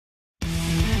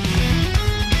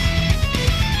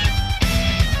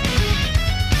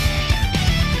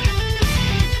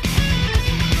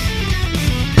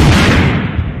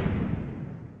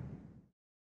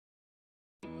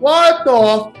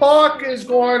What the fuck is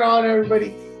going on,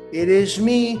 everybody? It is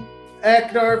me,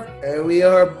 Eknarf, and we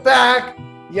are back.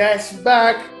 Yes,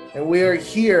 back. And we are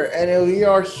here. And we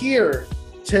are here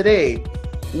today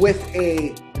with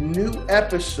a new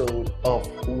episode of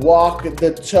Walk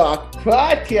the Talk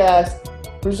podcast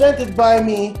presented by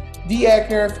me, The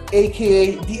Eknarf,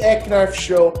 aka The Eknarf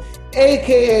Show,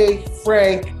 aka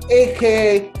Frank,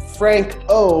 aka Frank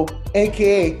O,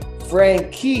 aka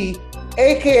Frankie,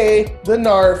 aka the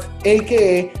Narf,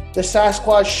 aka the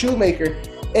Sasquatch Shoemaker,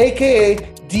 aka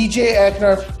DJ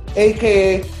Eknarf,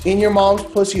 aka In Your Mom's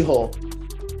Pussy Hole.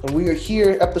 And we are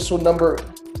here, episode number,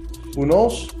 who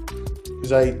knows?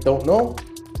 Because I don't know.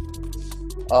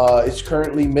 It's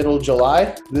currently middle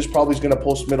July. This probably is going to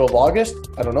post middle of August.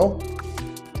 I don't know.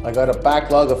 I got a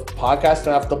backlog of podcasts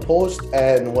I have to post,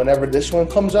 and whenever this one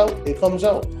comes out, it comes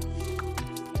out.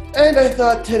 And I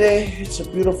thought today, it's a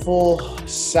beautiful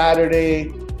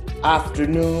Saturday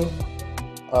afternoon,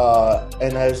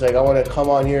 and I was like, I want to come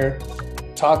on here,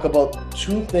 talk about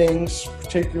two things,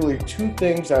 particularly two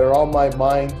things that are on my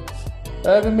mind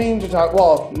that I've been meaning to talk.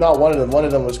 Well, not one of them. One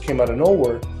of them came out of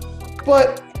nowhere,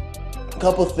 but a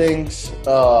couple things.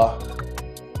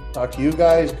 Talk to you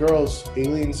guys, girls,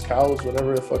 aliens, cows,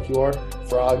 whatever the fuck you are,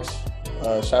 frogs,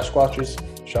 Sasquatches.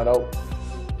 Shout out.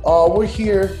 We're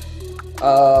here.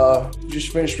 Just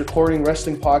finished recording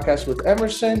wrestling podcast with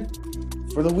Emerson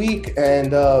for the week,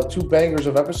 and two bangers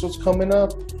of episodes coming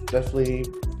up. Definitely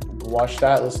watch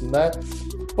that, listen to that.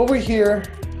 But we're here.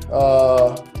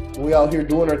 We out here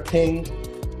doing our thing.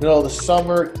 Middle of the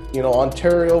summer,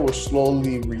 Ontario, we're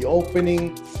slowly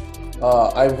reopening.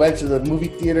 I went to the movie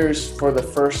theaters for the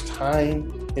first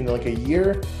time in like a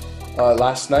year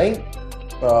last night,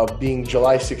 being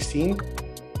July 16th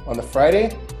on the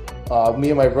Friday. Me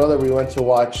and my brother, we went to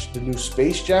watch the new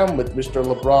Space Jam with Mr.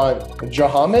 LeBron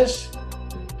James.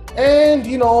 And,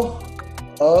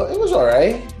 it was all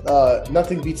right.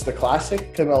 Nothing beats the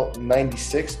classic. Came out in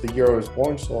 96, the year I was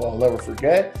born, so I'll never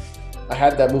forget. I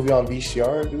had that movie on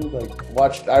VCR, dude.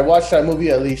 I watched that movie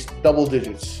at least double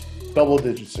digits. I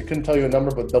couldn't tell you a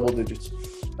number, but double digits.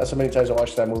 That's how many times I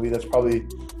watched that movie. That's probably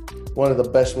one of the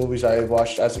best movies I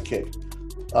watched as a kid.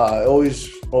 It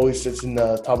always sits in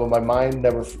the top of my mind. You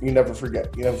never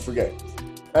forget. And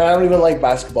I don't even like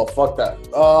basketball. Fuck that.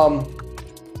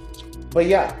 But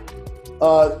yeah.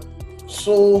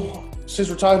 So since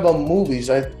we're talking about movies,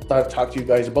 I thought I'd talk to you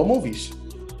guys about movies.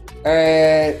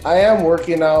 And I am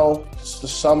working now. It's the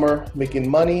summer,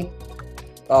 making money.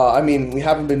 We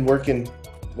haven't been working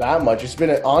that much. It's been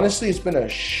a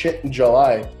shit in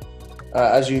July.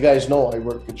 As you guys know, I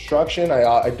work construction.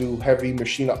 I do heavy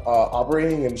machine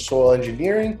operating and soil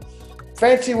engineering.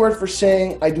 Fancy word for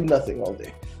saying I do nothing all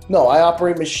day. No, I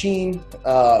operate machine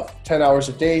 10 hours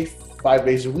a day, 5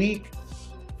 days a week.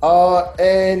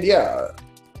 And yeah,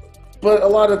 but a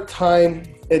lot of time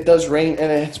it does rain,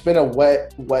 and it's been a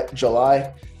wet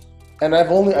July. And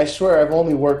I swear I've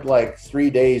only worked like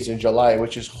 3 days in July,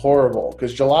 which is horrible,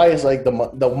 because July is like the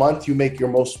month you make your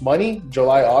most money.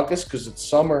 July, August, because it's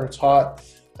summer, it's hot.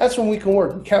 That's when we can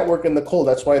work. We can't work in the cold.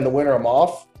 That's why in the winter I'm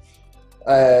off.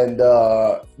 And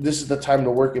this is the time to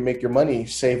work and make your money,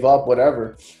 save up,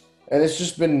 whatever. And it's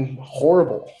just been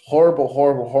horrible.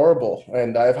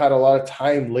 And I've had a lot of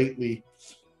time lately.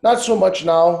 Not so much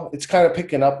now. It's kind of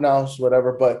picking up now, so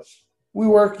whatever. But we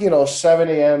work, 7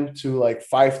 a.m. to like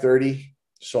 5:30.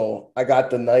 So I got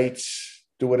the nights,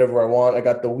 do whatever I want. I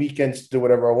got the weekends to do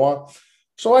whatever I want.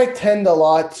 So I tend a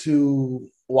lot to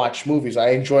watch movies. I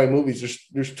enjoy movies.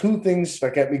 There's two things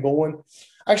that get me going.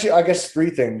 Actually, I guess three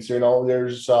things.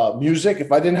 There's music.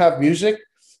 If I didn't have music,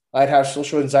 I'd have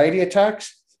social anxiety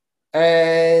attacks.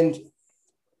 And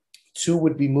two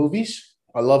would be movies.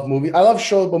 I love movies. I love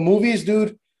shows, but movies,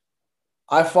 dude,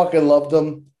 I fucking love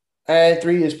them. And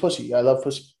three is pussy. I love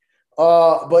pussy.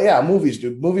 But yeah, movies,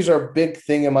 dude. Movies are a big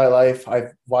thing in my life.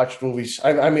 I've watched movies.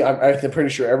 I'm pretty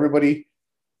sure everybody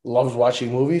loves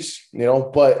watching movies,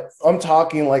 but I'm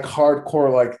talking like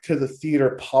hardcore, like to the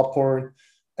theater, popcorn,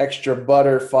 extra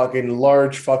butter, fucking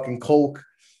large fucking Coke.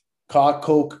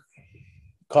 No,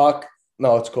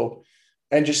 it's Coke.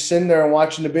 And just sitting there and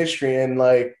watching the big screen and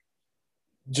like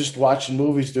just watching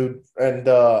movies, dude. And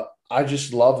I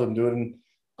just love them, dude. And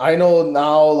I know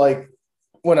now, like,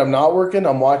 when I'm not working,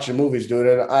 I'm watching movies, dude.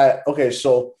 And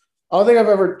so I don't think I've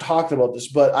ever talked about this,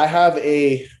 but I have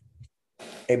a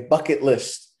bucket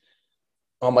list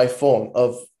on my phone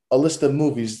of a list of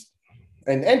movies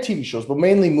and TV shows, but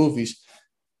mainly movies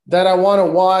that I want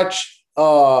to watch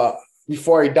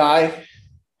before I die.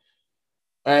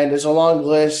 And there's a long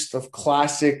list of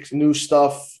classic, new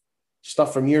stuff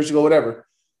from years ago, whatever.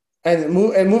 And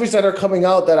movies that are coming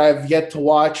out that I've yet to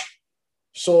watch.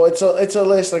 So it's a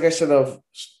list, like I said, of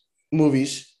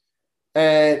movies.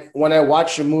 And when I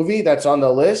watch a movie that's on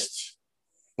the list,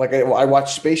 like I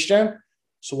watch Space Jam.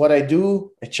 So what I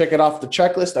do, I check it off the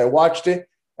checklist. I watched it,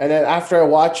 and then after I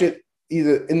watch it,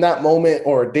 either in that moment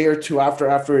or a day or two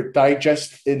after it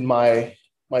digests in my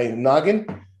noggin,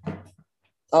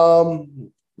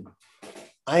 um,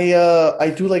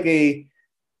 I do like a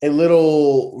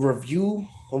little review,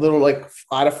 a little like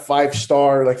out of 5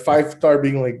 star, like 5 star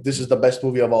being like this is the best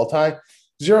movie of all time.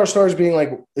 0 stars being like,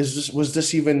 is this was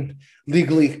this even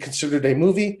legally considered a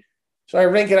movie? So I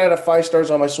rank it out of 5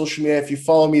 stars on my social media. If you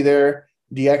follow me there,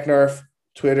 the Eknarf,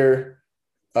 Twitter,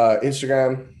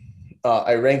 Instagram,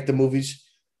 I rank the movies.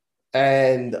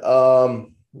 And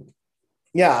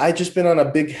yeah, I just been on a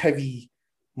big heavy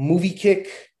movie kick.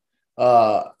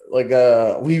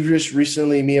 We just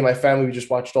recently, me and my family, we just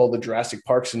watched all the Jurassic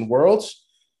Parks and Worlds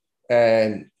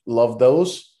and love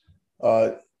those.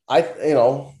 Uh, I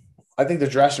think the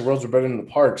Jurassic Worlds are better than the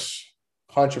parks.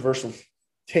 Controversial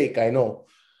take, I know.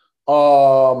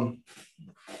 Um,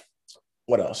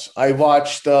 what else? I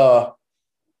watched. What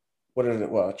did I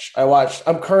watch?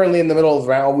 I'm currently in the middle of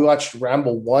Rambo. We watched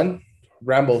Rambo 1,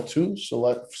 Rambo 2. So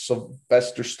let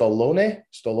Sylvester Stallone.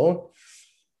 Stallone.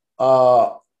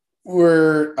 Uh,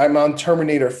 I'm on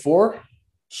Terminator 4.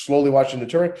 Slowly watching the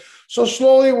Terminator. So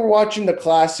slowly we're watching the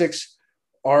classics.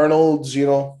 Arnold's.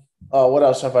 What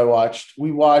else have I watched?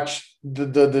 We watched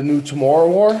the new Tomorrow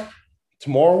War.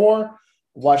 Tomorrow War.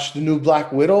 Watched the new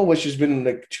Black Widow, which has been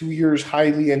like 2 years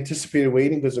highly anticipated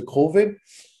waiting because of COVID.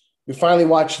 We finally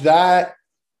watched that.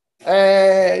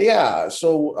 And yeah,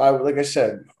 so like I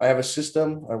said, I have a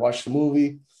system. I watched the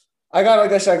movie. Like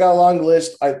I said, I got a long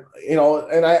list.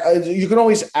 You can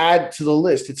always add to the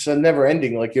list. It's a never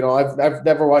ending. Like, I've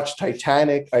never watched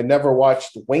Titanic. I never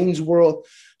watched Wayne's World.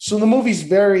 So the movie's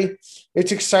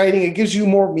it's exciting. It gives you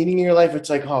more meaning in your life. It's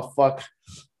like, oh, fuck.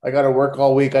 I got to work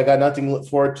all week. I got nothing to look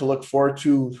forward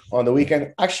to on the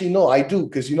weekend. Actually, no, I do.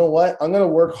 Because you know what? I'm going to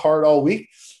work hard all week.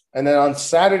 And then on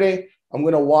Saturday, I'm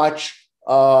going to watch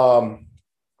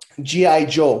G.I.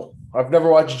 Joe. I've never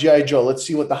watched G.I. Joe. Let's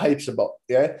see what the hype's about.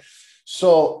 Yeah.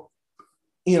 So,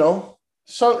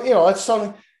 it's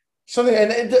something,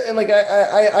 and like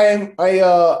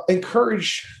I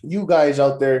encourage you guys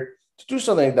out there to do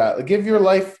something like that. Like, give your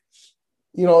life,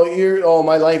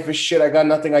 my life is shit. I got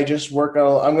nothing. I just work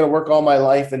on. I'm gonna work all my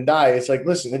life and die. It's like,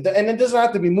 listen, and it doesn't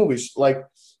have to be movies. Like,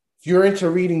 if you're into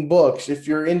reading books, if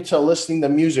you're into listening to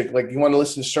music, like you want to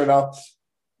listen to certain out,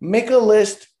 make a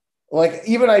list. Like,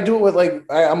 even I do it with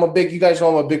you guys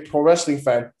know I'm a big pro wrestling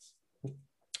fan.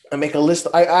 I make a list.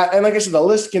 And like I said, the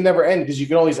list can never end because you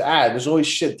can always add. There's always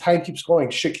shit. Time keeps going.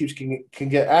 Shit can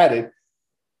get added.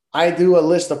 I do a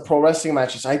list of pro wrestling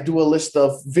matches. I do a list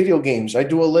of video games. I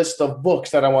do a list of books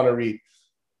that I want to read.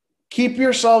 Keep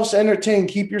yourselves entertained.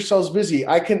 Keep yourselves busy.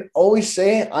 I can always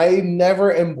say I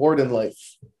never am bored in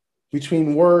life.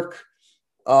 Between work,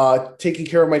 taking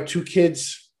care of my 2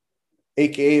 kids,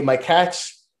 aka my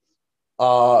cats,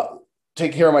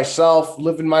 taking care of myself,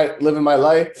 living my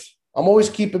life. I'm always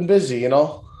keeping busy,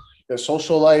 the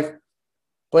social life.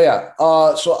 But yeah,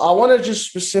 so I want to just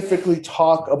specifically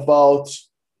talk about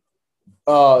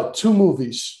 2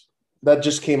 movies that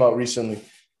just came out recently.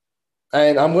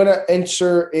 And I'm going to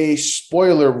enter a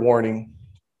spoiler warning.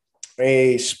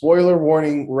 A spoiler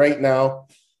warning right now,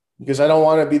 because I don't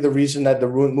want to be the reason that the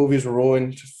movies were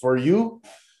ruined for you.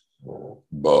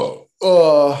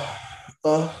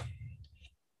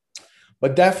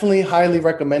 But definitely highly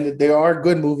recommended. They are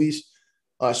good movies.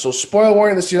 So spoiler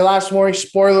warning. This is your last warning.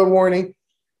 Spoiler warning.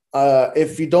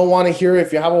 If you don't want to hear it,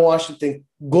 if you haven't watched it, then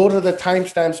go to the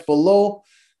timestamps below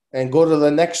and go to the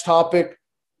next topic.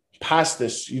 Past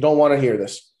this. You don't want to hear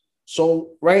this.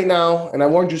 So right now, and I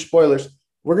warned you spoilers,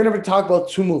 we're going to be talking about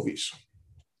 2 movies.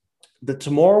 The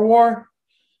Tomorrow War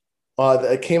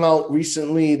that came out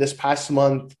recently this past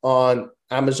month on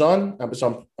Amazon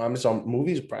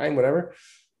Movies, Prime, whatever,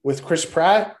 with Chris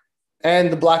Pratt,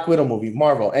 and the Black Widow movie,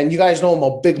 Marvel. And you guys know I'm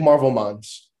a big Marvel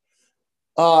mons.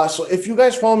 So if you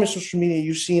guys follow me on social media,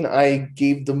 you've seen I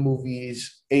gave the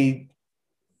movies I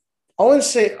want to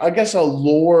say, I guess, a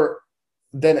lower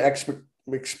than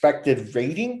expected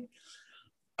rating.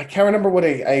 I can't remember what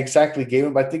I exactly gave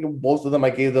them, but I think both of them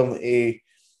I gave them a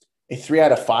 3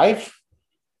 out of 5.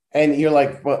 And you're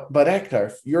like, but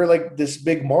Ektar, you're like this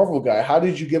big Marvel guy. How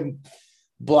did you give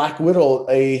Black Widow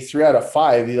a 3 out of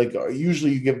 5?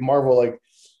 Usually you give Marvel, like,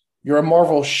 you're a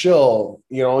Marvel shill.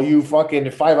 You fucking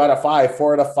 5 out of 5,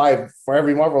 4 out of 5 for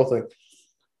every Marvel thing.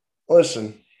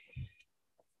 Listen,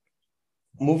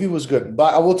 movie was good,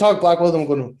 but I will talk Black Widow. I'm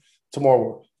going to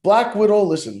Tomorrow. Black Widow.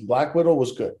 Listen, Black Widow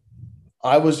was good.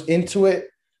 I was into it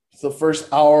the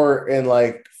first hour and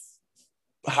like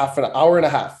half an hour and a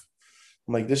half.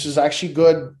 I'm like, this is actually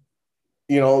good.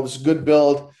 This is good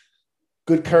build,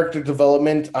 good character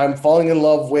development. I'm falling in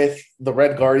love with the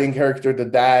Red Guardian character, the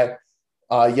dad,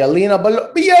 Yelena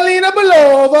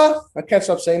Belova. I can't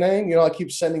stop saying that name. I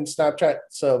keep sending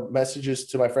Snapchat messages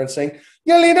to my friends saying,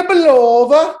 Yelena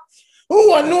Belova.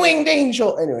 Ooh, annoying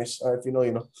angel. Anyways, if you know,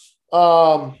 you know.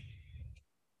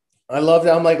 I love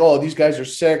that. I'm like, oh, these guys are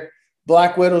sick.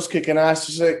 Black Widow's kicking ass.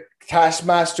 Sick.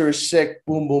 Taskmaster is sick.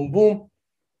 Boom, boom, boom.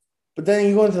 But then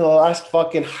you go into the last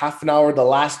fucking half an hour, the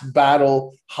last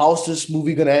battle. How's this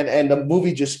movie gonna end? And the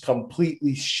movie just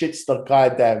completely shits the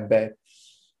goddamn bed.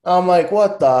 I'm like,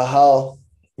 what the hell?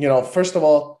 First of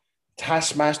all,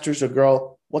 Taskmaster's a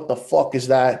girl. What the fuck is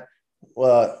that?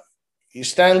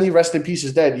 Stanley, rest in peace,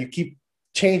 is dead. You keep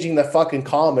changing the fucking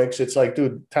comics. It's like,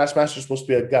 dude, Taskmaster's supposed to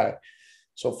be a guy.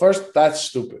 So first, that's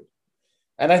stupid.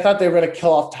 And I thought they were going to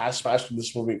kill off Taskmaster in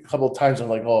this movie a couple of times. I'm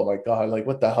like, oh my God, like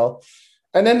what the hell?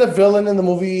 And then the villain in the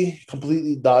movie,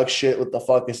 completely dog shit. What the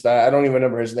fuck is that? I don't even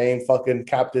remember his name. Fucking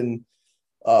Captain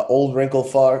Old Wrinkle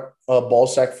Fart,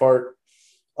 Ballsack Fart.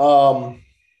 And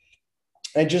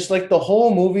just like the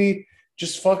whole movie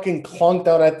just fucking clunked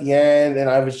out at the end. And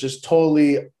I was just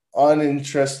totally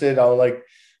uninterested. I was like,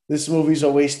 this movie's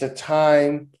a waste of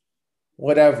time,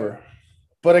 whatever.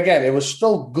 But again, it was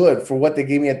still good for what they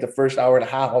gave me at the first hour and a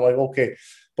half. I'm like, okay.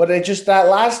 But it just that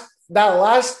last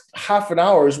half an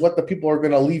hour is what the people are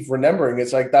going to leave remembering.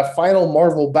 It's like that final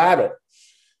Marvel battle.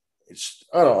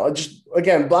 I don't know. Just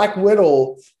again, Black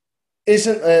Widow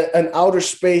isn't an outer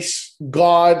space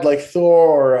god like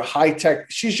Thor or high tech.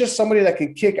 She's just somebody that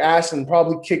can kick ass and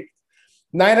probably kick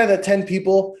 9 out of 10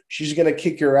 people. She's going to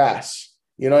kick your ass.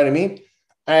 You know what I mean?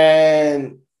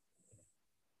 And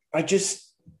it just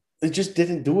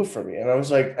didn't do it for me. And I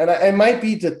was like, and it might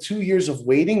be the 2 years of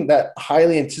waiting that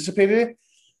highly anticipated it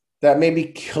that maybe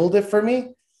killed it for me.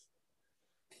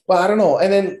 But I don't know.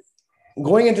 And then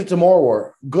going into Tomorrow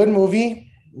War, good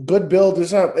movie, good build.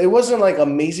 It wasn't like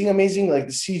amazing. Like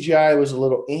the CGI was a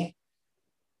little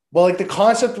But like the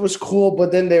concept was cool,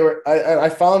 but then I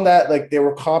found that like they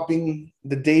were copying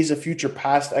the Days of Future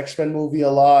Past X-Men movie a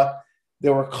lot. They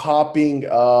were copying,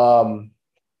 what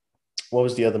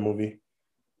was the other movie?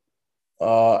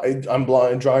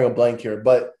 I'm drawing a blank here,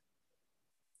 but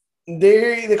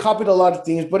they copied a lot of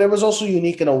things, but it was also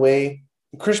unique in a way.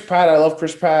 Chris Pratt, I love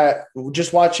Chris Pratt.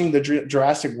 Just watching the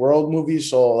Jurassic World movies,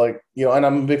 so like and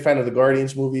I'm a big fan of the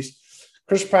Guardians movies.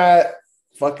 Chris Pratt,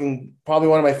 fucking probably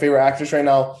one of my favorite actors right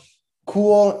now.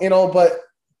 Cool, but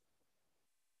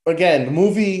again, the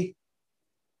movie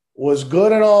was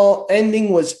good and all.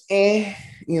 Ending was and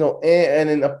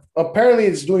then apparently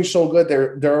it's doing so good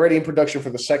they're already in production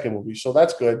for the second movie, so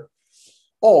that's good.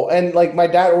 Oh, and like my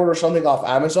dad ordered something off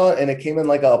Amazon and it came in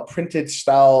like a printed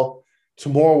style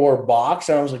Tomorrow War box,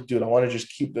 and I was like, dude, I want to just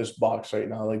keep this box right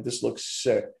now. Like this looks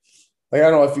sick. Like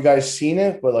I don't know if you guys seen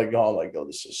it, but like oh,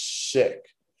 this is sick.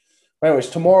 Anyways,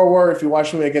 Tomorrow War, if you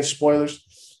watch me against spoilers,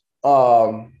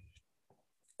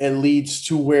 it leads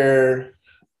to where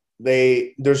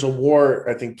there's a war,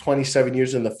 I think 27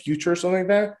 years in the future or something like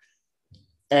that.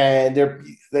 And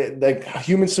like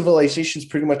human civilization is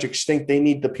pretty much extinct. They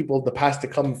need the people of the past to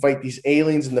come and fight these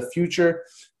aliens in the future.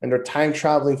 And they're time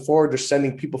traveling forward. They're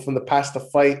sending people from the past to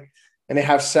fight. And they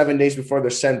have 7 days before they're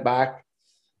sent back.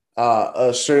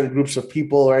 Certain groups of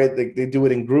people, right? They do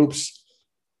it in groups.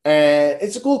 And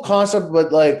it's a cool concept,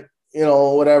 but like,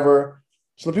 whatever.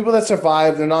 So the people that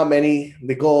survive, they're not many.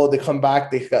 They come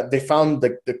back. They found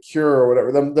the cure or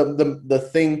whatever. The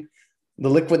thing, the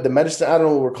liquid, the medicine, I don't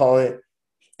know what we're calling it,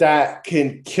 that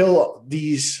can kill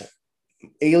these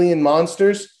alien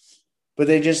monsters, but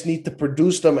they just need to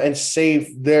produce them and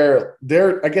save their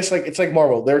I guess like it's like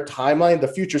Marvel, their timeline. The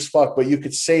future's fucked, but you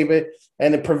could save it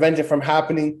and then prevent it from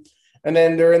happening. And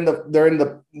then they're in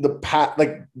the path,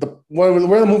 like where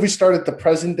the movie started, the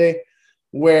present day,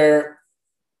 where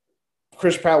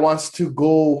Chris Pratt wants to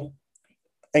go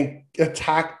and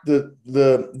attack the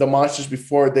monsters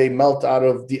before they melt out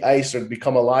of the ice or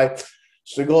become alive.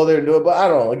 So they go there and do it. But I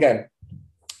don't know. Again,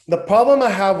 the problem I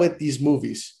have with these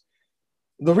movies,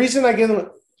 the reason I give them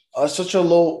such a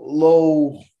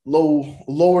lower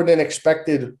than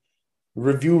expected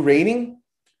review rating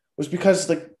was because,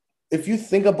 like, if you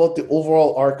think about the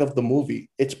overall arc of the movie,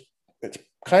 it's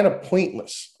kind of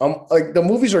pointless. Like the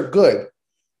movies are good,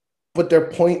 but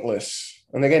they're pointless.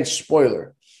 And again,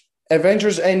 spoiler: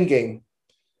 Avengers Endgame,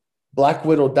 Black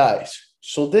Widow dies.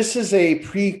 So this is a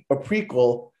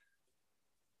prequel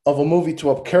of a movie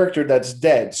to a character that's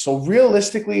dead. So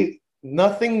realistically,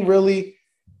 nothing really.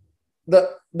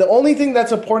 the only thing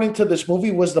that's important to this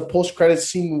movie was the post-credit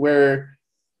scene where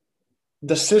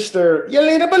the sister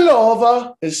Yelena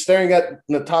Belova is staring at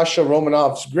Natasha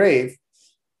Romanoff's grave,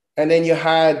 and then you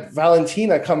had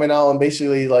Valentina coming out and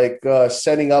basically like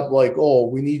setting up like, oh,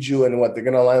 we need you, and what they're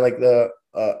gonna line like the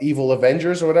evil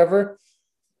Avengers or whatever,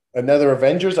 another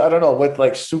Avengers, I don't know, with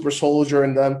like Super Soldier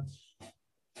and them.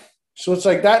 So it's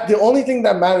like that. The only thing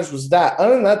that matters was that.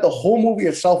 Other than that, the whole movie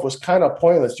itself was kind of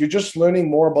pointless. You're just learning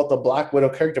more about the Black Widow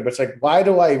character, but it's like, why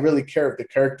do I really care if the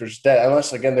character's dead?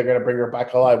 Unless again they're gonna bring her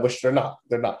back alive, which they're not.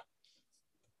 They're not.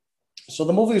 So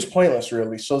the movie is pointless,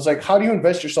 really. So it's like, how do you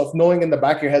invest yourself knowing in the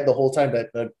back of your head the whole time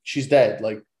that she's dead?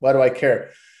 Like, why do I care?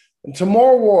 And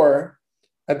Tomorrow War,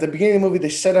 at the beginning of the movie, they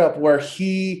set up where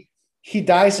he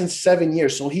dies in 7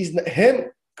 years. So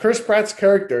Chris Pratt's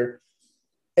character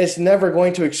is never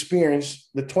going to experience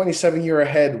the 27-year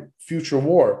ahead future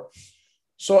war.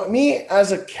 So me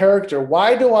as a character,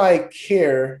 why do I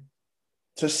care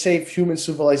to save human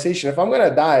civilization? If I'm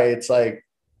gonna die, it's like,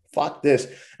 fuck this.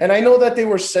 And I know that they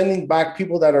were sending back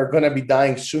people that are gonna be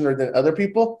dying sooner than other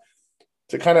people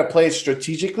to kind of play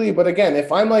strategically. But again,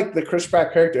 if I'm like the Chris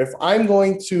Pratt character, if I'm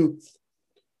going to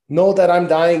know that I'm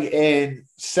dying in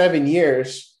 7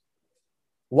 years,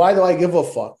 why do I give a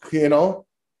fuck? You know?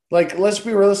 Like, let's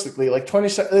be realistically, like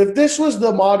 27, if this was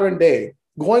the modern day,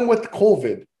 going with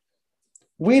COVID,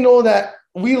 we know that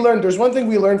there's one thing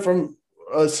we learned from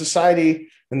society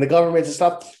and the government and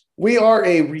stuff. We are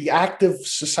a reactive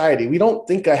society. We don't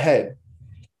think ahead.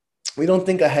 We don't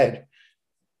think ahead.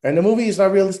 And the movie is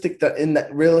not realistic in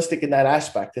that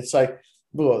aspect. It's like,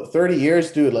 bro, 30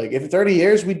 years, dude. Like, if 30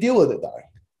 years, we deal with it, dog.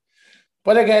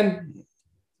 But again,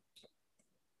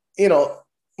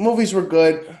 movies were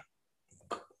good.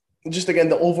 Just again,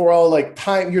 the overall like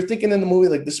time you're thinking in the movie,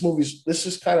 like this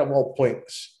is kind of all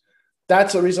pointless.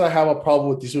 That's the reason I have a problem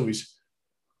with these movies.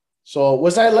 So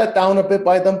was I let down a bit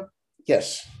by them?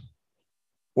 Yes.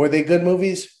 Were they good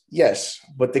movies? Yes,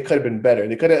 but they could have been better.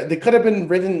 They could have been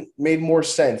written, made more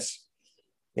sense,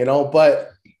 but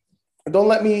don't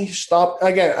let me stop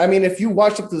again. I mean, if you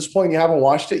watched up to this point and you haven't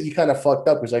watched it, you kind of fucked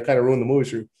up because I kind of ruined the movie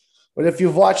for you. But if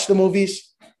you've watched the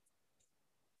movies,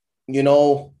 you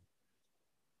know.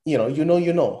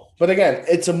 But again,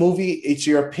 it's a movie. It's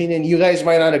your opinion. You guys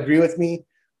might not agree with me,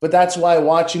 but that's why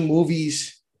watching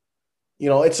movies,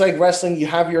 it's like wrestling. You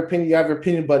have your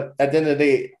opinion, but at the end of the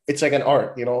day, it's like an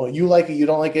art. You like it, you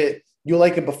don't like it. You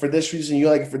like it, but for this reason, you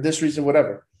like it for this reason,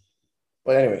 whatever.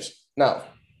 But anyways, now,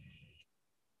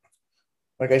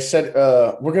 like I said,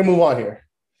 we're gonna move on here.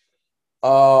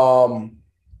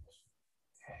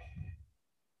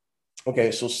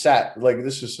 Okay, so like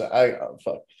this is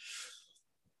fuck.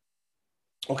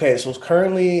 Okay, so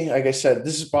currently, like I said,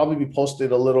 this is probably be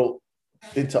posted a little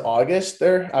into August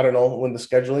there. I don't know when the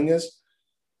scheduling is.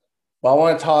 But I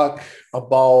want to talk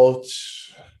about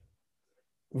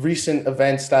recent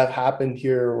events that have happened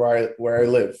here where I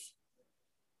live,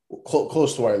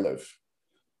 close to where I live.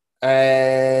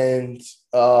 And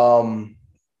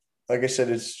like I said,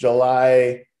 it's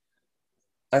July.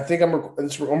 I think I'm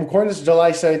recording this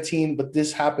July 17, but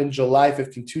this happened July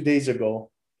 15, 2 days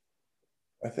ago,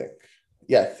 I think.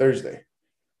 Yeah, Thursday.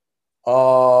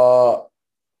 Not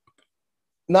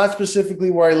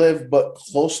specifically where I live, but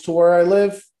close to where I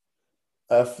live.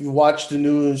 If you watch the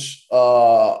news,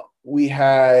 we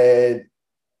had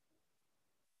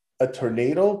a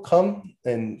tornado come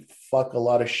and fuck a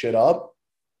lot of shit up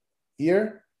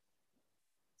here.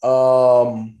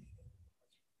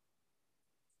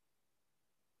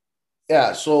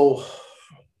 Yeah, so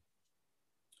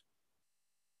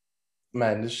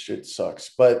man, this shit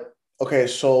sucks. But okay,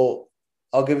 so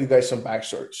I'll give you guys some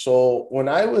backstory. So when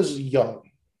I was young,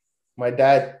 my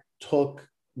dad took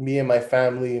me and my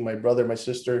family, my brother, my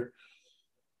sister,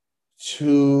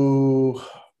 to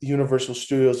Universal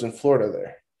Studios in Florida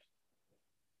there.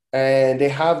 And they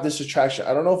have this attraction.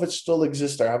 I don't know if it still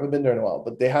exists there. I haven't been there in a while,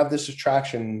 but they have this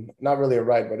attraction, not really a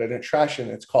ride, but an attraction.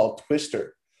 It's called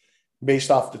Twister,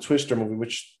 based off the Twister movie,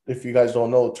 which if you guys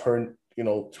don't know,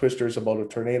 Twister is about a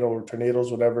tornado or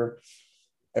tornadoes, whatever.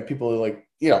 And people are like,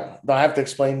 don't have to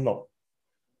explain, no.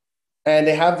 And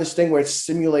they have this thing where it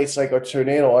simulates like a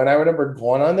tornado. And I remember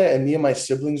going on it, and me and my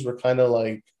siblings were kind of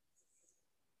like,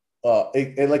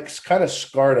 it like kind of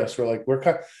scarred us.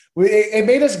 It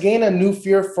made us gain a new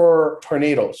fear for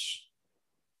tornadoes,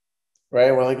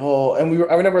 right? We're like, oh, and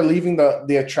I remember leaving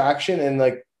the attraction and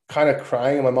like kind of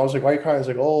crying. And my mom was like, why are you crying? I was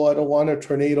like, oh, I don't want a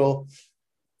tornado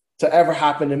to ever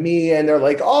happen to me. And they're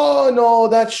like, oh no,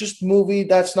 that's just movie.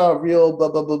 That's not real, blah,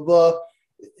 blah, blah, blah.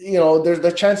 There's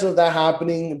the chances of that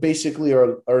happening basically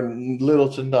are little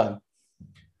to none.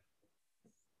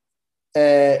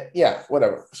 Yeah,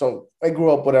 whatever. So I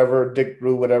grew up, whatever. Dick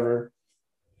grew, whatever.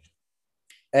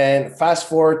 And fast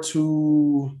forward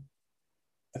to,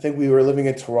 I think we were living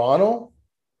in Toronto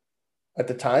at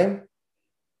the time,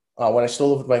 when I still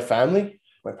lived with my family,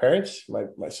 my parents,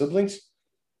 my siblings.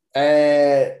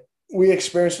 And we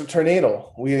experienced a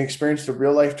tornado. We experienced a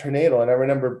real life tornado. And I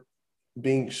remember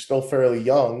being still fairly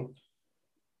young,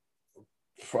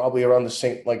 probably around the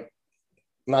same, like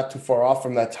not too far off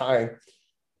from that time.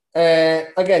 And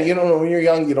again, you don't know when you're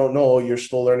young, you don't know, you're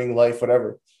still learning life,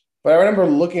 whatever. But I remember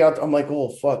looking out, I'm like, oh,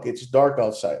 fuck, it's dark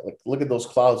outside. Like, look at those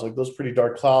clouds, like those pretty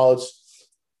dark clouds.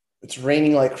 It's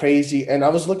raining like crazy. And I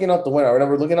was looking out the window. I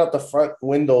remember looking out the front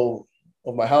window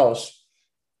of my house.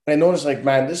 And I noticed, like,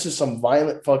 man, this is some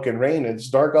violent fucking rain. It's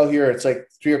dark out here. It's like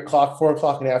 3 o'clock, 4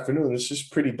 o'clock in the afternoon. It's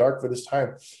just pretty dark for this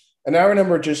time. And I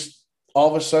remember just all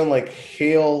of a sudden, like,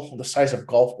 hail the size of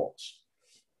golf balls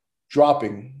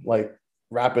dropping like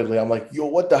rapidly. I'm like, yo,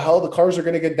 what the hell? The cars are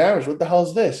going to get damaged. What the hell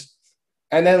is this?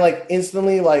 And then, like,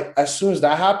 instantly, like, as soon as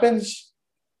that happens,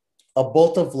 a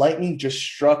bolt of lightning just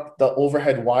struck the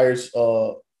overhead wires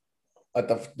at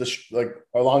the like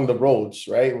along the roads,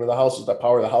 right? Where the houses that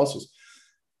power the houses.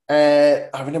 And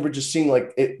I remember just seeing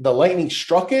like the lightning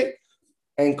struck it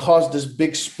and caused this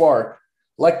big spark.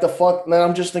 Like the fuck, man,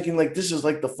 I'm just thinking like this is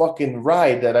like the fucking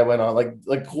ride that I went on.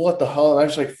 Like what the hell? And I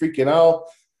was like freaking out.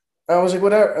 And I was like,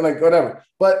 whatever, and like whatever.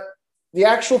 But the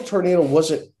actual tornado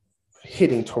wasn't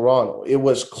hitting Toronto. It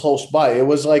was close by. It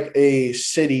was like a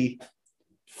city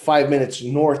 5 minutes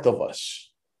north of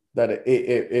us that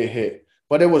it hit.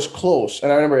 But it was close.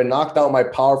 And I remember it knocked out my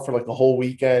power for like a whole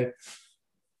weekend.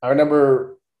 I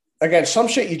remember, again, some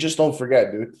shit you just don't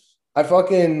forget, dude. I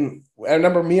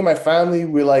remember me and my family,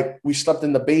 we slept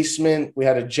in the basement. We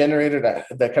had a generator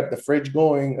that kept the fridge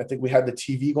going. I think we had the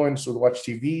TV going so we watch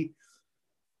TV.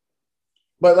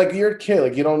 But like you're a kid,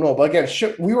 like you don't know. But again,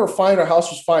 shit, we were fine. Our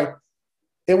house was fine.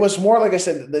 It was more like I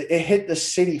said, it hit the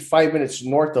city 5 minutes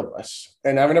north of us.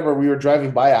 And I remember we were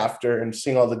driving by after and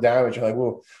seeing all the damage. You're like,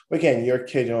 whoa, again, you're a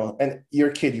kid, you know, and you're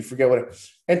a kid, you forget what it.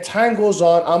 And time goes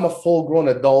on. I'm a full grown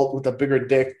adult with a bigger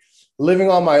dick,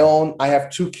 living on my own. I have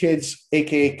two kids,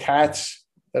 AKA cats,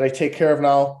 that I take care of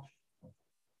now.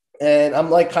 And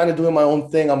I'm like kind of doing my own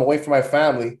thing. I'm away from my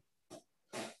family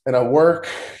and I work,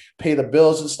 pay the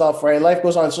bills and stuff, right? Life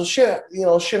goes on. So shit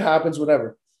happens,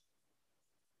 whatever.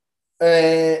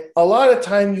 And a lot of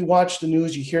time you watch the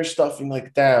news, you hear stuff and you're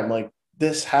like, damn, like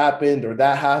this happened or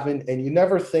that happened. And you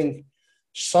never think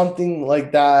something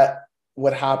like that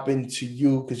would happen to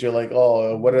you because you're like,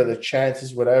 oh, what are the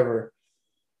chances, whatever.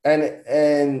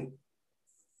 And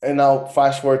now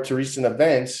fast forward to recent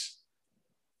events.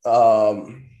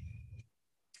 I'm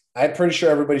pretty sure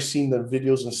everybody's seen the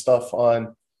videos and stuff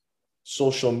on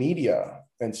social media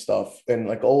and stuff. And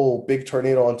like, oh, big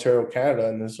tornado, Ontario, Canada.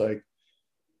 And it's like,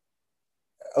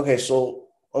 okay, so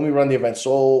let me run the event.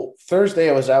 So Thursday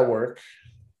I was at work.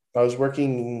 I was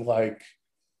working like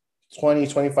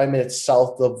 25 minutes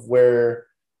south of where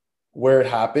it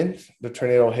happened, the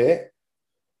tornado hit.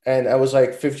 And I was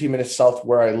like 15 minutes south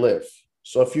where I live.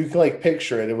 So if you can like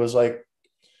picture it, it was like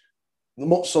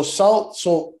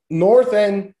so north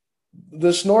end,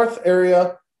 this north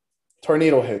area,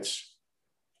 tornado hits.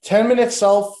 10 minutes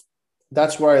south,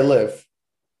 that's where I live.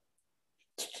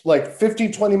 Like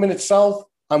 15, 20 minutes south,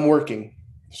 I'm working.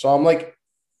 So I'm like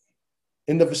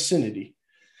in the vicinity.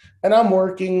 And I'm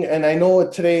working, and I know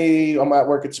today I'm at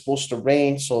work, it's supposed to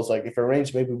rain. So it's like, if it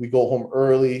rains, maybe we go home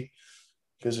early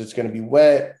because it's going to be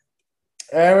wet.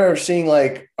 And I remember seeing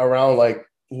like around like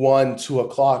 1, 2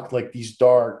 o'clock, like these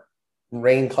dark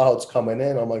rain clouds coming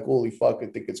in. I'm like, holy fuck, I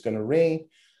think it's going to rain.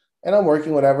 And I'm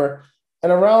working, whatever.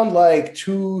 And around like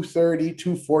 2:30,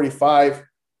 2:45,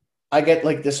 I get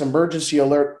like this emergency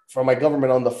alert from my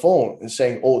government on the phone and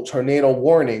saying, oh, tornado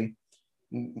warning,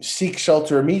 seek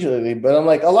shelter immediately. But I'm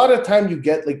like, a lot of time you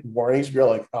get like warnings, but you're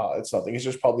like, oh, it's nothing. It's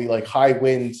just probably like high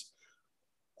winds,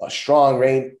 a strong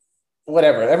rain,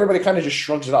 whatever. Everybody kind of just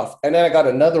shrugs it off. And then I got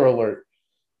another alert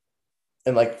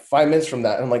and like 5 minutes from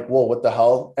that. And I'm like, whoa, what the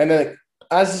hell? And then like,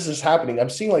 as this is happening, I'm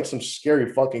seeing like some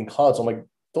scary fucking clouds. I'm like,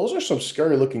 those are some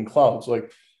scary looking clouds. Like,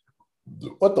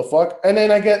 what the fuck? And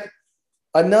then I get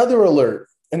another alert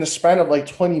in the span of like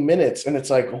 20 minutes. And it's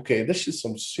like, okay, this is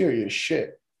some serious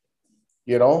shit,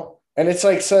 you know? And it's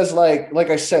like, says like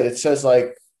I said, it says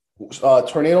like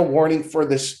tornado warning for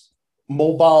this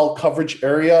mobile coverage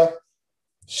area,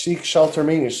 seek shelter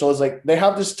immediately. So it's like, they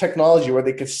have this technology where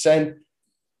they could send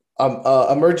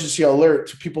emergency alert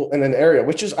to people in an area,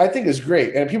 which is, I think is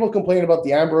great. And people complain about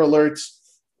the Amber Alerts,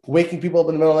 waking people up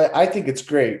in the middle of the night. I think it's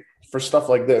great for stuff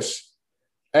like this.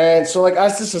 And so like,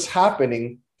 as this is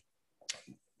happening,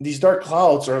 these dark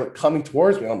clouds are coming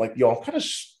towards me. I'm like, yo, I'm kind of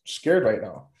scared right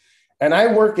now. And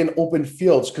I work in open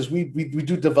fields because we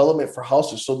do development for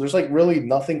houses. So there's like really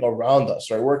nothing around us,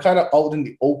 right? We're kind of out in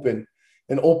the open,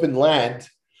 in open land,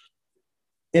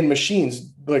 in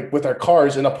machines, like with our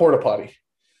cars in a porta potty.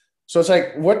 So it's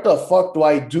like, what the fuck do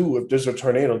I do if there's a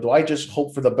tornado? Do I just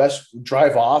hope for the best,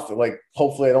 drive off, and like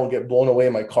hopefully I don't get blown away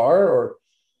in my car? Or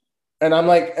and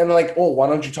like, oh, why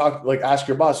don't you talk, like ask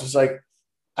your boss? It's like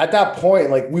at that point,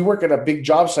 like we work at a big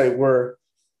job site where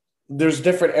there's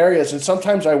different areas, and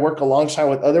sometimes I work alongside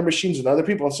with other machines and other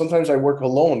people, and sometimes I work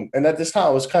alone. And at this time, I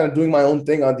was kind of doing my own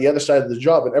thing on the other side of the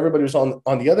job, and everybody was on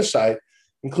the other side,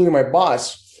 including my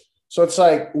boss. So it's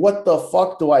like, what the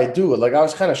fuck do I do? Like I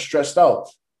was kind of stressed out.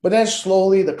 But then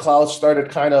slowly the clouds started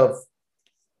kind of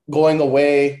going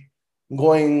away,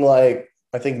 going like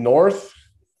I think north,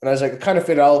 and I was like, kind of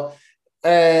fit out.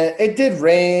 And it did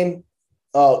rain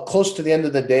close to the end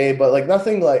of the day, but like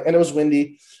nothing like, and it was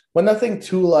windy, but nothing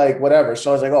too like whatever. So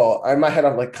I was like, oh, in my head,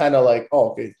 I'm like kind of like, oh,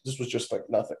 okay, this was just like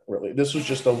nothing really. This was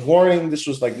just a warning. This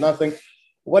was like nothing,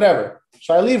 whatever.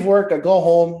 So I leave work, I go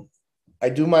home, I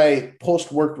do my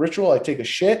post work ritual, I take a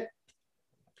shit,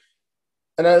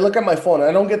 and I look at my phone.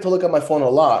 I don't get to look at my phone a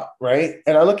lot, right?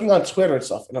 And I'm looking on Twitter and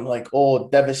stuff, and I'm like, oh,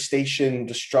 devastation,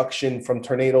 destruction from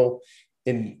tornado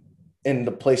in in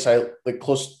the place I like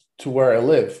close to where I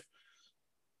live.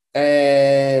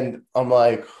 And I'm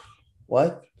like,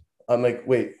 what? I'm like,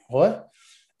 wait, what?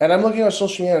 And I'm looking on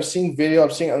social media, I'm seeing video,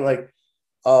 I'm like,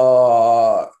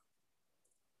 uh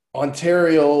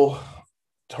Ontario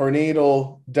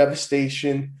tornado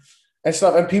devastation and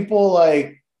stuff. And people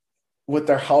like with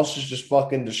their houses just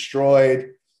fucking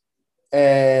destroyed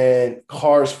and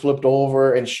cars flipped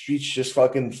over and streets just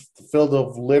fucking filled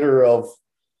of litter of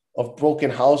broken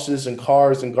houses and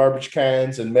cars and garbage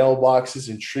cans and mailboxes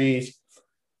and trees.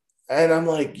 And I'm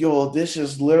like, yo, this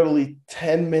is literally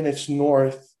 10 minutes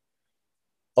north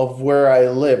of where I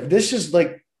live. This is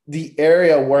like the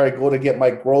area where I go to get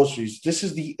my groceries. This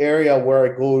is the area where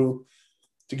I go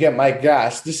to get my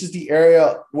gas. This is the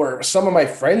area where some of my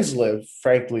friends live,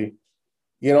 frankly.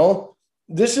 You know,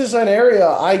 this is an area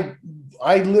I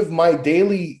live my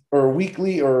daily or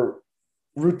weekly or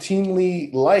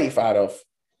routinely life out of.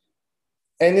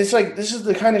 And it's like this is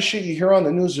the kind of shit you hear on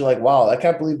the news. You're like, wow, I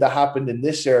can't believe that happened in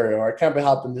this area, or I can't believe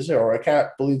happened this area, or I can't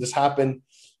believe this happened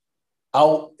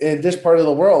out in this part of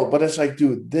the world. But it's like,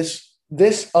 dude, this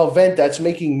event that's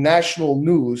making national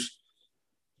news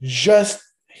just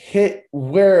hit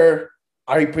where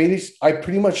I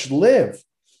pretty much live.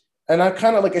 And I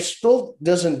kind of like it still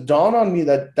doesn't dawn on me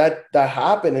that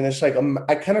happened. And it's like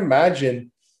I can't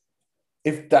imagine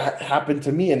if that happened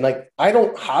to me. And like I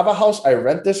don't have a house, I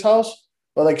rent this house,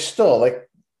 but like still like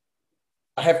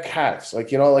I have cats.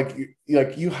 Like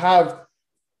like you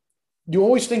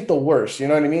always think the worst. You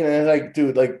know what I mean? And it's like,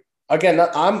 dude, like again,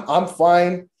 I'm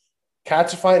fine.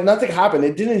 Cats are fine. Nothing happened.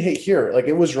 It didn't hit here. Like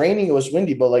it was raining, it was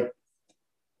windy, but like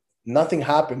nothing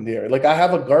happened there. Like I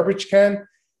have a garbage can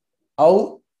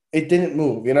out, it didn't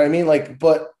move. You know what I mean? Like,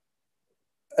 but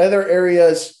other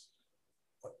areas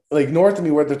like north of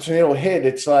me where the tornado hit,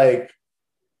 it's like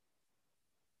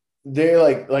they're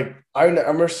like I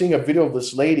remember seeing a video of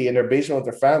this lady in her basement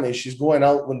with her family. She's going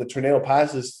out when the tornado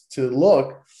passes to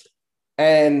look,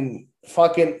 and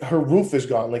fucking her roof is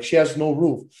gone. Like she has no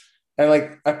roof. And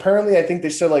like apparently, I think they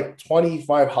said like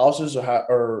 25 houses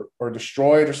or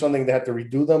destroyed or something. They had to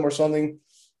redo them or something.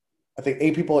 I think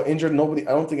 8 people are injured. Nobody,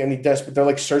 I don't think any deaths, but they're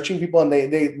like searching people, and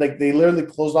they literally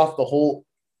closed off the whole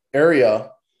area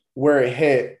where it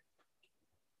hit.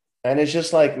 And it's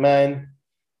just like, man,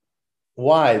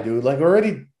 why, dude? Like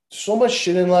already so much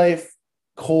shit in life,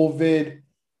 COVID,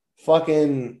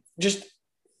 fucking just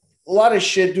a lot of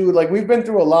shit, dude. Like we've been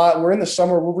through a lot. We're in the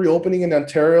summer. We're reopening in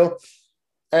Ontario,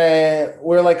 and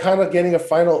we're like kind of getting a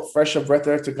final fresh of breath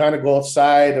there to kind of go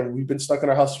outside. And we've been stuck in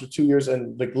our house for 2 years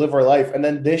and like live our life. And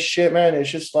then this shit, man, it's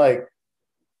just like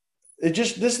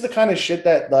this is the kind of shit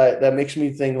that makes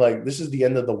me think like this is the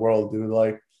end of the world, dude.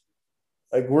 Like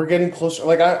we're getting closer.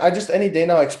 Like I just any day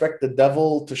now expect the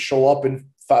devil to show up and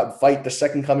fight the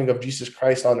second coming of Jesus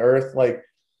Christ on earth. Like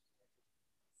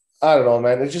I don't know,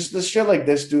 man. It's just this shit like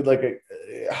this, dude. Like,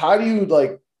 how do you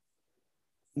like?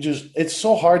 Just it's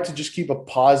so hard to just keep a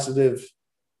positive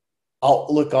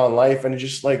outlook on life, and it's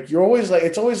just like you're always like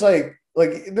it's always like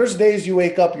there's days you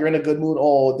wake up, you're in a good mood.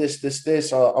 Oh, this.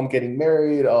 I'm getting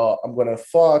married. I'm gonna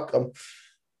fuck.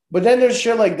 But then there's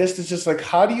shit like this. It's just like,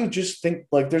 how do you just think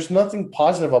like there's nothing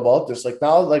positive about this? Like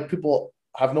now, like people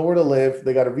have nowhere to live.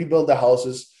 They got to rebuild the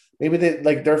houses. Maybe they're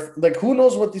like who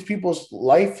knows what these people's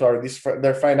lives are?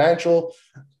 Their financial.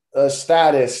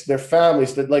 status, their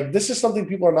families. That like this is something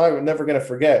people are not never gonna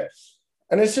forget,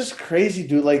 and it's just crazy,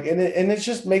 dude. Like, and it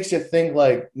just makes you think,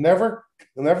 like, never,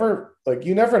 like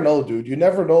you never know, dude. You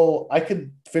never know. I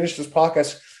could finish this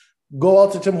podcast, go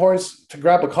out to Tim Hortons to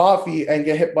grab a coffee, and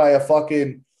get hit by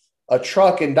a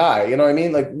truck and die. You know what I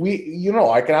mean? Like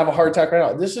I can have a heart attack right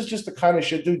now. This is just the kind of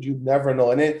shit, dude. You never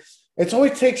know, and it's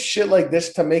always takes shit like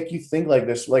this to make you think like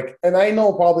this. Like, and I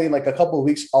know probably in like a couple of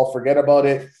weeks I'll forget about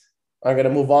it. I'm gonna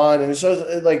move on, and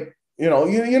so like you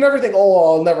never think,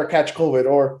 oh, I'll never catch COVID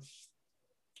or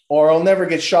I'll never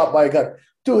get shot by a gun.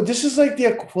 Dude, this is like the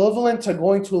equivalent to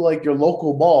going to like your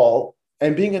local mall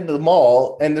and being in the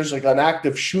mall and there's like an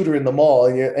active shooter in the mall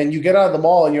and you get out of the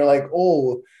mall and you're like,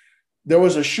 oh,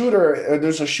 there's a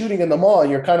shooting in the mall, and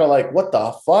you're kind of like, what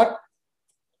the fuck?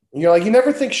 And you're like, you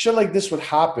never think shit like this would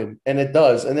happen, and it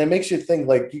does. And it makes you think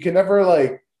like you can never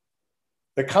like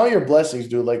count your blessings,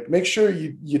 dude. Like make sure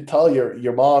you tell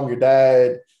your mom, your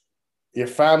dad, your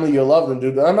family, you love them,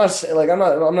 dude. I'm not saying like I'm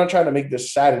not trying to make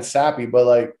this sad and sappy, but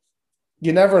like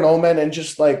you never know, man. And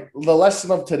just like the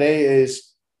lesson of today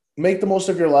is make the most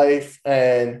of your life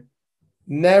and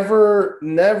never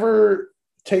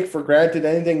take for granted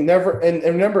anything. Never and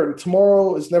remember,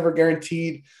 tomorrow is never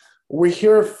guaranteed. We're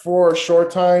here for a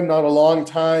short time, not a long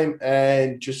time,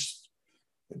 and just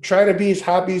try to be as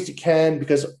happy as you can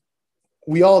because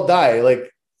we all die.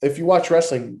 Like if you watch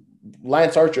wrestling,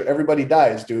 Lance Archer, everybody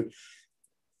dies, dude.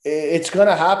 It's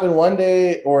gonna happen one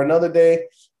day or another day.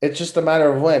 It's just a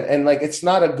matter of when. And like it's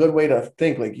not a good way to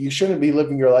think. Like you shouldn't be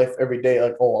living your life every day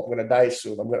like, oh, I'm gonna die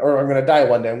soon. I'm gonna die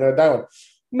one day. I'm gonna die one.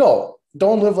 No,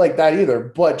 don't live like that either.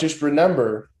 But just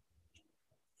remember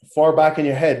far back in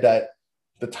your head that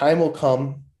the time will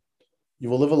come, you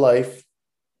will live a life,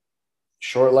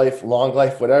 short life, long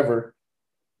life, whatever.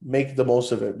 Make the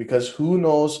most of it because who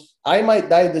knows? I might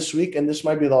die this week and this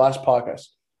might be the last podcast.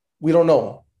 We don't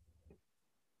know.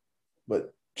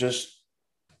 But just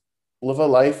live a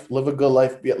life, live a good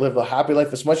life, live a happy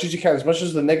life as much as you can, as much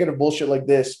as the negative bullshit like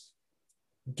this.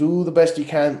 Do the best you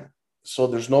can so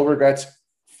there's no regrets.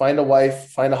 Find a wife,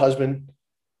 find a husband,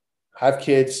 have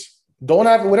kids. Don't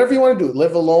have whatever you want to do.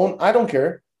 Live alone. I don't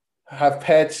care. Have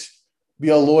pets, be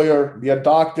a lawyer, be a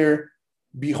doctor,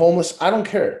 be homeless. I don't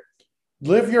care.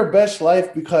 Live your best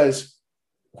life because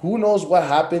who knows what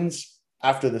happens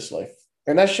after this life.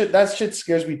 And that shit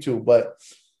scares me too. But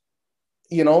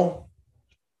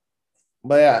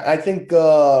but yeah, I think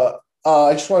I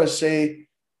just want to say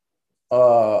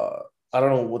I don't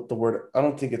know what the word, I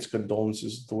don't think it's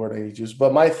condolences is the word I need to use,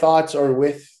 but my thoughts are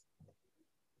with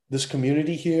this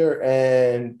community here,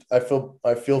 and I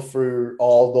feel for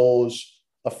all those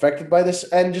affected by this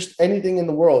and just anything in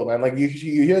the world, man. Like you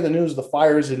hear the news, the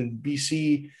fires in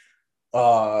BC,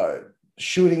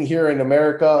 shooting here in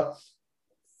America.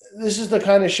 This is the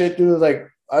kind of shit, dude. Like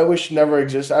I wish never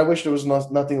existed. I wish there was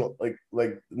nothing like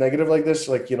negative like this.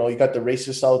 Like, you got the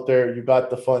racists out there, you got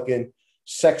the fucking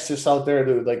sexists out there,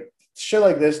 dude. Like shit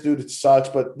like this, dude. It sucks,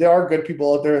 but there are good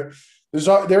people out there.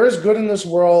 There is good in this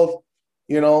world,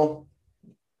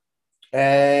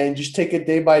 and just take it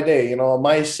day by day. Am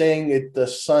I saying it? The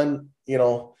sun,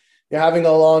 you're having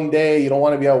a long day. You don't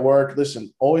want to be at work.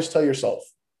 Listen, always tell yourself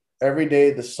every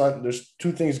day the sun. There's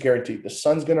two things guaranteed: the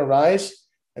sun's gonna rise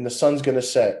and the sun's gonna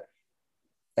set.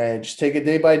 And just take it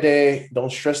day by day. Don't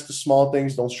stress the small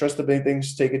things. Don't stress the big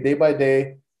things. Take it day by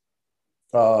day.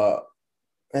 And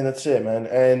that's it, man.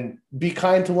 And be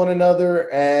kind to one another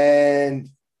and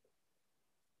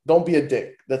don't be a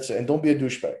dick. That's it. And don't be a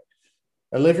douchebag.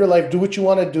 And live your life. Do what you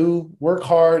want to do. Work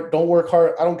hard. Don't work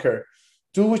hard. I don't care.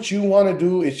 Do what you want to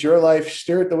do. It's your life.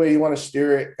 Steer it the way you want to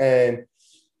steer it. And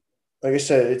like I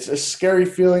said, it's a scary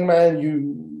feeling, man.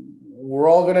 We're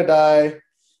all going to die.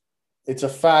 It's a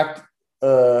fact.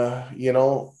 But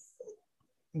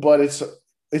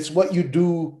it's what you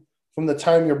do from the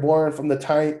time you're born, from the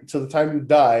time to the time you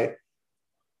die.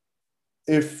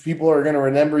 If people are going to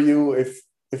remember you,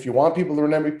 if you want people to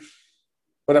remember you,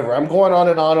 whatever. I'm going on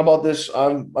and on about this.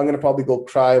 I'm going to probably go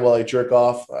cry while I jerk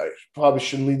off. I probably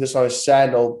shouldn't leave this on a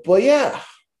sad note, but yeah.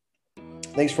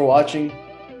 Thanks for watching.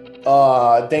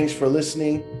 Thanks for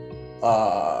listening.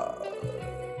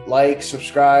 Like,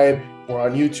 subscribe. We're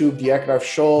on YouTube, The Eknarf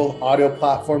Show, audio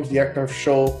platforms, The Eknarf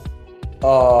Show,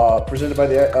 presented by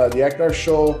the Eknarf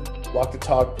Show, Walk the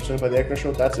Talk, presented by The Eknarf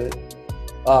Show. That's it.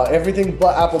 Everything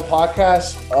but Apple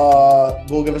Podcasts.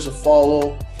 Go give us a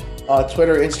follow.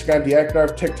 Twitter, Instagram, The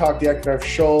Eknarf, TikTok, The Eknarf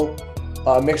Show,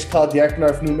 Mixcloud, The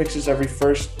Eknarf. New mixes every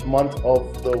first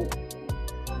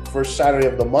Saturday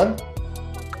of the month.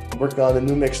 I'm working on the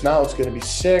new mix now. It's going to be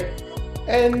sick.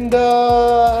 And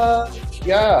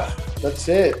yeah. That's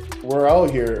it. We're out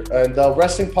here. And the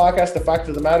wrestling podcast, The Fact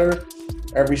of the Matter,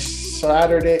 every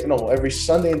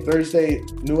Sunday and Thursday,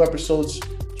 new episodes,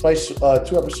 twice,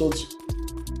 two episodes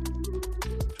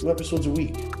a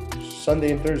week,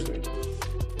 Sunday and Thursday.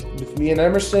 With me and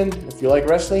Emerson. If you like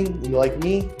wrestling, you like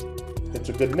me, it's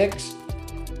a good mix.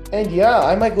 And yeah,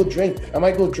 I might go drink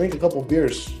a couple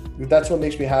beers. That's what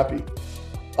makes me happy.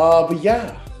 But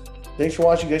yeah, thanks for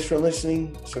watching, guys, for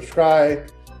listening.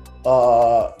 Subscribe.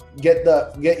 Get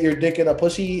your dick in a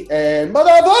pussy and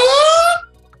motherfucker.